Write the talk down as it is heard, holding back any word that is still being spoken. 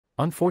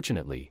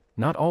Unfortunately,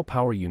 not all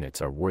power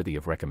units are worthy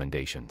of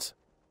recommendations.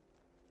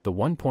 The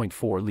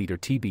 1.4-liter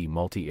TB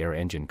multi-air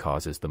engine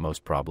causes the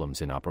most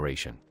problems in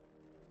operation.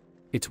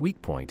 Its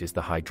weak point is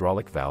the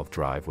hydraulic valve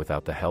drive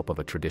without the help of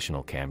a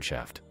traditional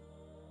camshaft.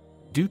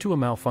 Due to a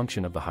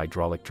malfunction of the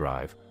hydraulic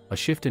drive, a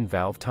shift in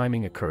valve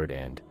timing occurred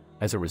and,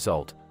 as a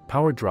result,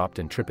 power dropped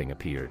and tripping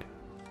appeared.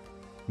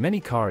 Many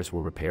cars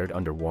were repaired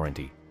under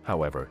warranty.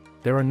 However,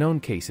 there are known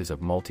cases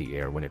of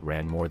multi-air when it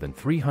ran more than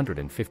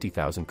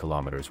 350,000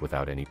 kilometers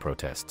without any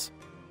protests.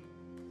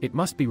 It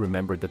must be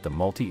remembered that the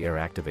multi-air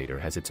activator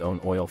has its own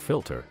oil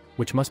filter,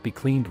 which must be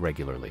cleaned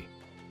regularly.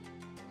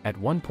 At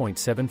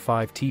 1.75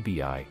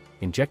 TBI,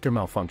 injector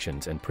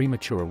malfunctions and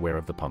premature wear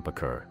of the pump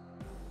occur.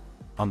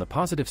 On the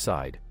positive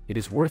side, it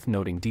is worth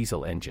noting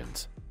diesel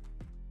engines.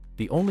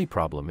 The only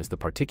problem is the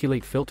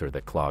particulate filter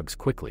that clogs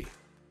quickly.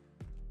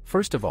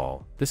 First of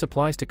all, this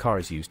applies to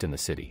cars used in the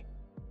city.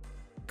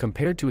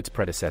 Compared to its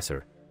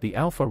predecessor, the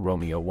Alfa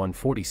Romeo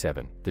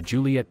 147, the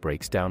Giulietta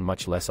breaks down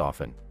much less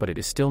often, but it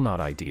is still not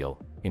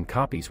ideal. In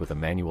copies with a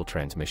manual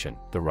transmission,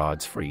 the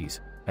rods freeze,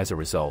 as a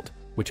result,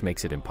 which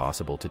makes it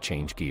impossible to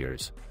change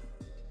gears.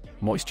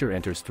 Moisture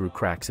enters through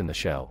cracks in the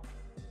shell.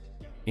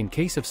 In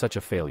case of such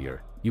a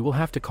failure, you will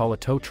have to call a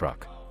tow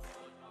truck.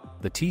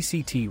 The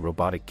TCT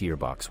robotic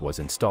gearbox was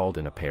installed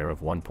in a pair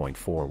of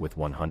 1.4 with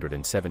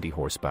 170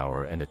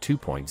 horsepower and a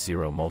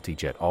 2.0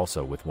 multi-jet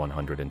also with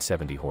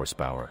 170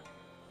 horsepower.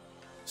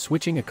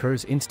 Switching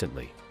occurs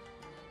instantly.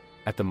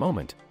 At the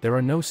moment, there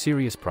are no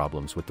serious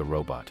problems with the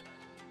robot.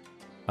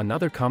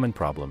 Another common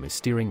problem is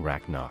steering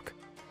rack knock.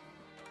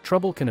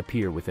 Trouble can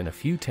appear within a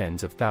few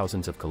tens of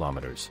thousands of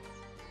kilometers.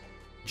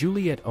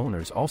 Giulietta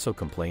owners also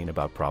complain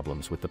about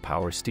problems with the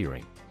power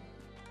steering.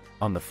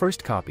 On the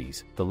first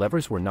copies, the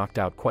levers were knocked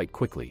out quite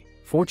quickly.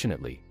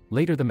 Fortunately,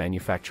 later the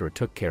manufacturer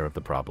took care of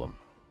the problem.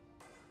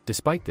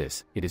 Despite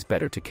this, it is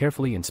better to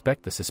carefully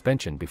inspect the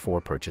suspension before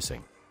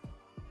purchasing.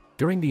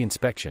 During the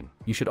inspection,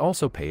 you should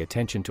also pay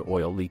attention to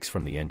oil leaks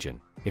from the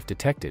engine. If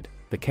detected,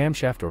 the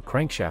camshaft or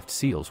crankshaft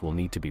seals will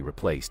need to be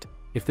replaced.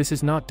 If this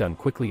is not done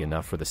quickly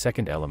enough for the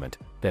second element,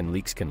 then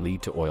leaks can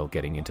lead to oil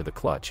getting into the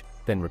clutch,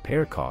 then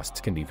repair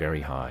costs can be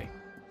very high.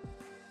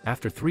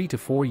 After 3 to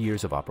 4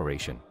 years of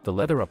operation, the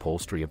leather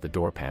upholstery of the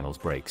door panels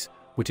breaks,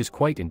 which is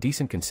quite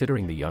indecent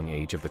considering the young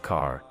age of the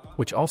car,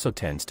 which also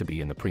tends to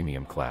be in the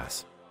premium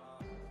class.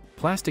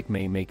 Plastic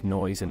may make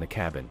noise in the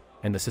cabin,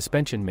 and the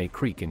suspension may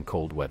creak in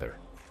cold weather.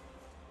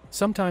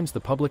 Sometimes the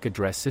public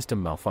address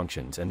system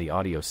malfunctions and the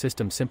audio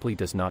system simply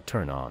does not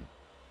turn on.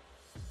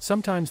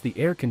 Sometimes the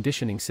air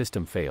conditioning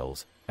system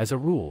fails. As a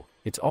rule,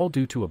 it's all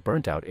due to a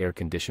burnt-out air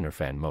conditioner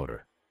fan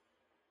motor.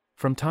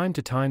 From time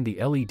to time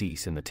the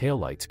LEDs in the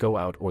taillights go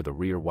out or the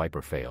rear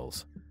wiper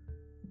fails.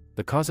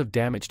 The cause of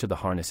damage to the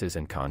harnesses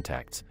and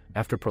contacts.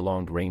 After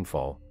prolonged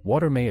rainfall,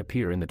 water may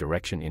appear in the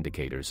direction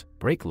indicators,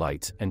 brake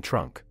lights, and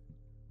trunk.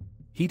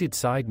 Heated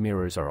side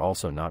mirrors are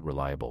also not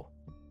reliable.